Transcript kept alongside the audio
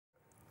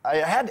I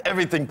had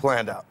everything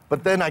planned out,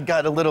 but then I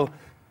got a little.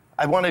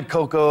 I wanted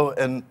Coco,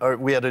 and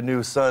we had a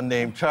new son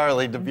named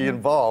Charlie to be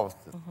involved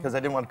because I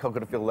didn't want Coco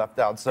to feel left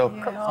out. So,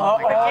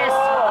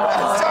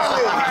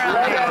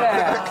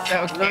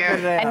 So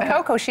cute. And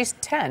Coco, she's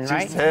 10,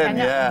 right? She's 10,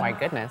 yeah. Oh my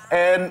goodness.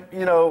 And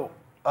you know,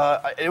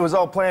 it was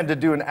all planned to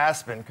do in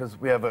Aspen because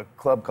we have a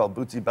club called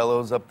Bootsy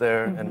Bellows up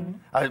there, and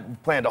I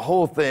planned a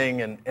whole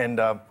thing, and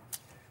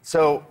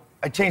so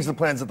I changed the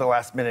plans at the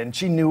last minute, and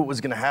she knew what was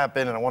going to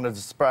happen, and I wanted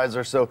to surprise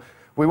her. So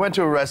we went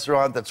to a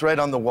restaurant that's right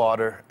on the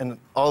water, and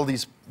all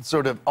the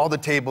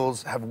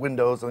tables have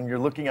windows, and you're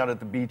looking out at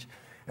the beach.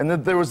 And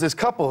then there was this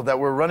couple that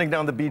were running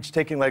down the beach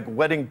taking like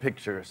wedding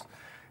pictures.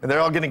 And they're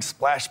all getting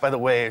splashed by the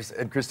waves.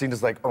 And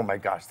Christina's like, oh my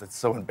gosh, that's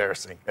so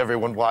embarrassing.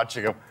 Everyone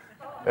watching them.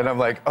 And I'm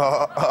like, And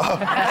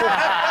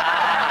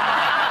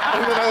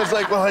then I was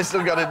like, well, I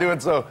still got to do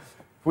it. So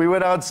we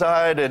went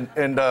outside, and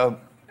I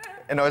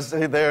was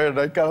sitting there, and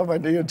I got on my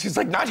knee, and she's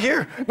like, not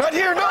here, no. I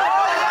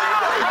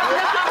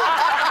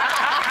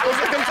was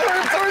like, I'm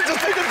sorry, just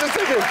take it.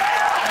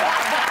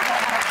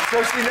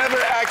 So she never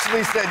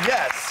actually said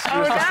yes. She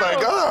was just like,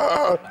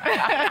 oh.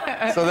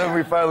 So then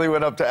we finally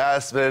went up to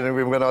Aspen, and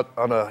we went out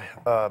on the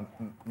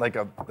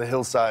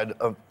hillside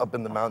up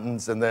in the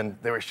mountains, and then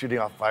they were shooting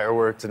off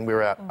fireworks, and we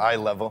were at eye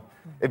level.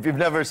 If you've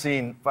never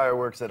seen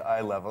fireworks at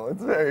eye level,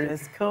 it's very...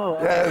 It's cool.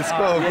 Yeah, it's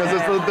cool,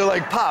 because they're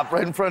like pop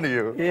right in front of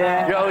you.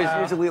 Yeah. You're always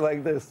usually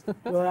like this.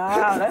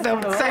 Wow, that's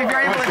cool. So you're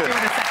able to do it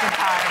a second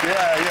time.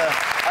 Yeah.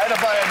 I had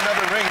to buy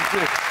another ring,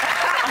 too.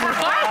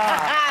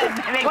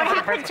 What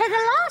happened to the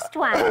last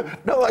one?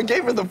 No, I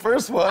gave her the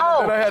first one,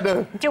 and I had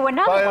to do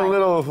another buy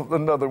one.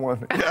 another one.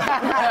 So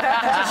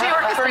she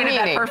orchestrated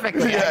that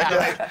perfectly.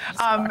 Yeah.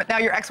 Now,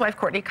 your ex-wife,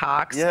 Courteney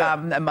Cox,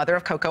 the mother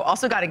of Coco,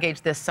 also got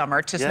engaged this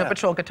summer to Snow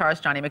Patrol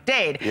guitarist Johnny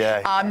McDade.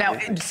 Now,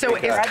 so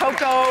is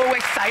Coco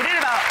excited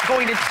about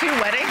going to 2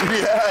 weddings?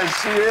 Yeah,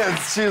 she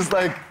is. She's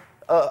like,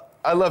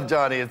 I love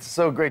Johnny. It's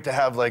so great to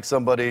have like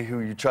somebody who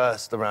you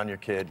trust around your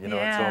kid. You know,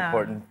 it's so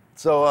important.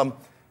 So,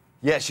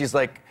 yeah, she's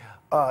like,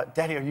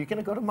 Daddy, are you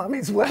gonna go to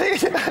Mommy's wedding?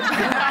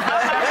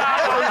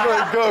 I was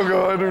like,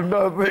 Coco, I do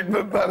not think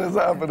that is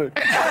happening.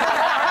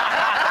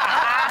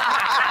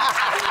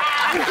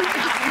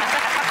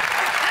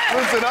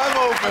 Listen, I'm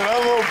open.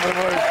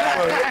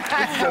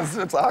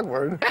 Like, it's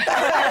awkward.